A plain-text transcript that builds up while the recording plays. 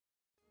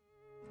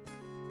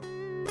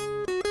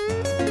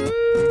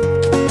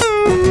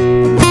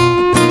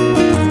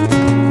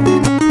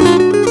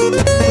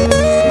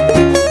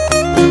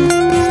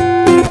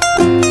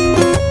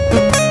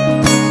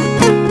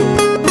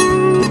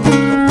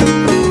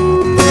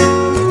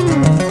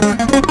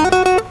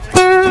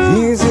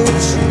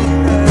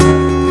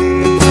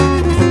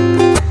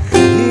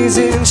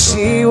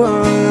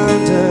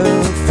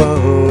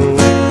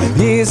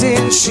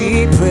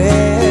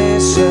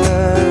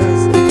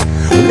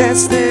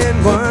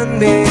in 1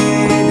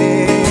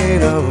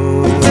 minute.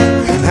 Oh,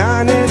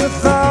 I never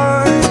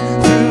thought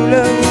through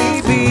love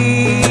we'd be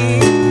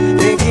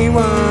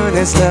anyone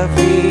as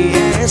lovely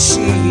as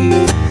she.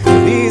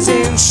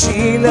 Isn't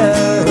she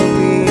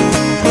lovely?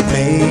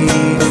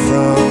 Made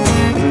from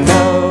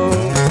love.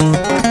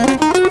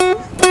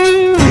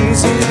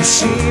 Isn't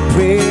she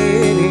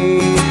pretty?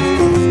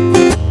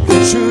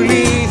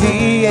 Truly the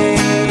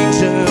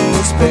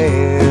angel's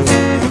band.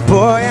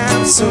 Boy,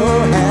 I'm so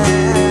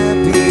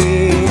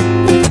happy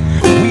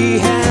we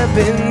have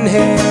been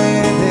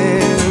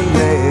heaven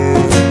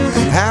and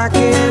I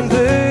can't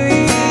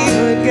believe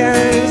what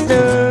God has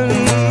done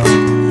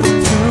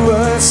to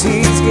us.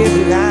 He's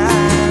given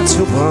life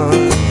to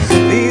one.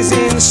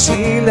 Isn't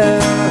she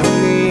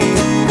lovely?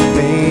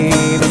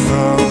 Made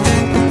from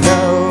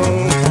love.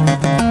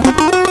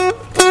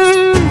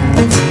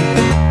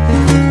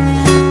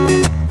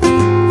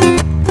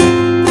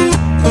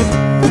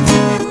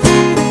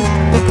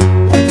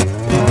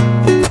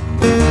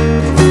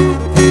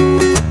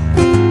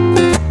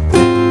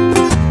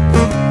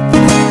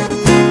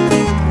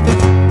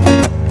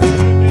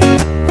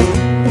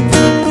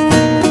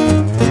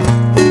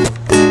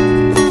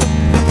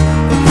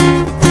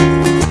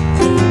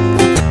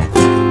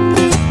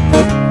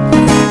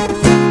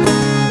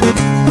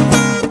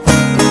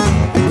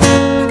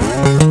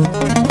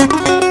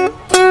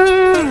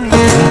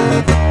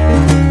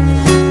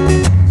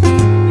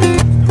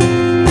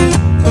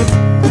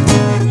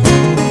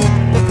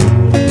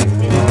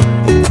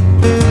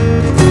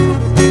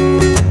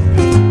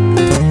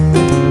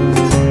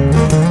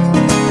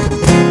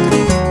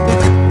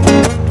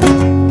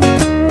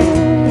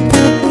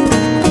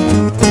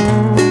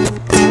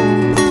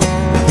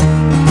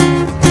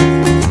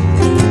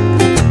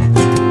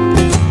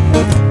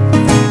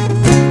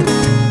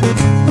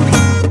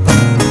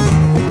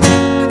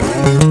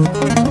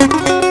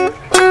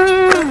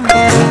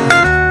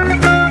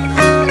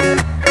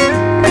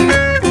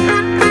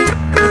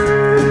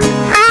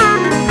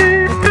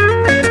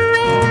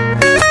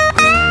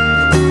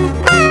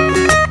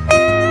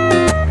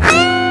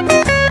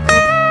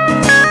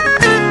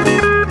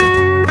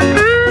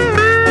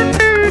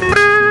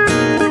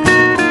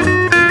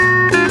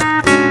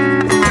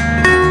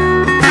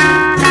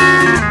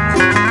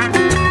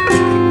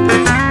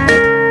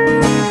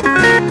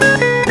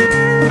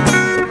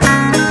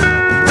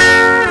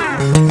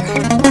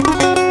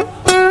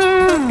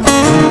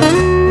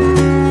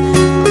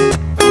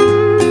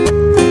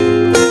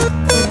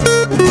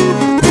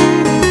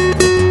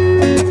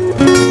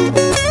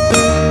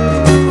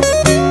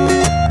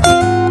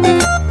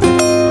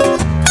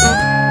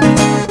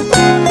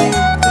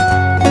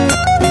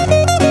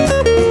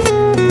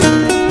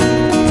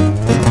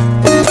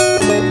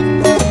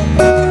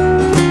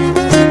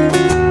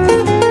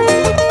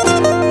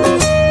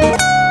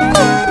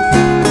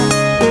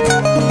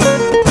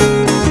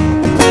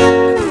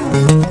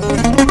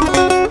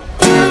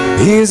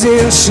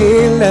 Isn't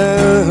she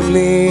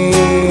lovely?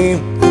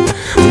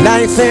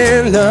 Life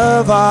and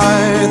love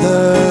are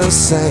the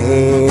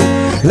same.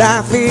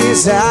 Life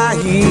is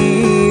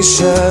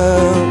Aisha,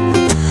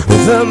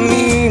 the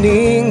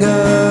meaning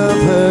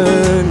of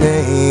her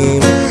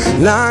name.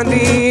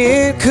 Blondie,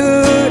 it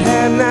could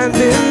have not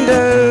been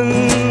done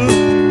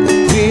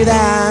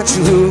without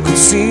you. Who could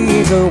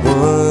see the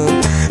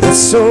one that's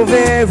so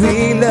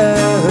very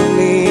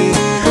lovely,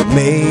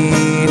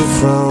 made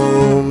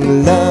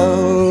from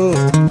love?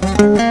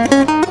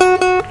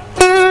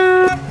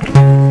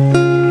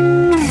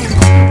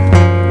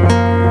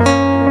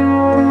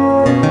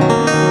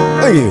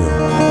 Thank you.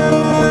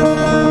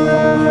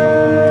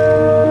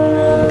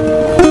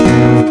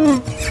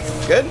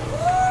 Good?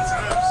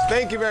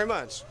 Thank you very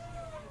much.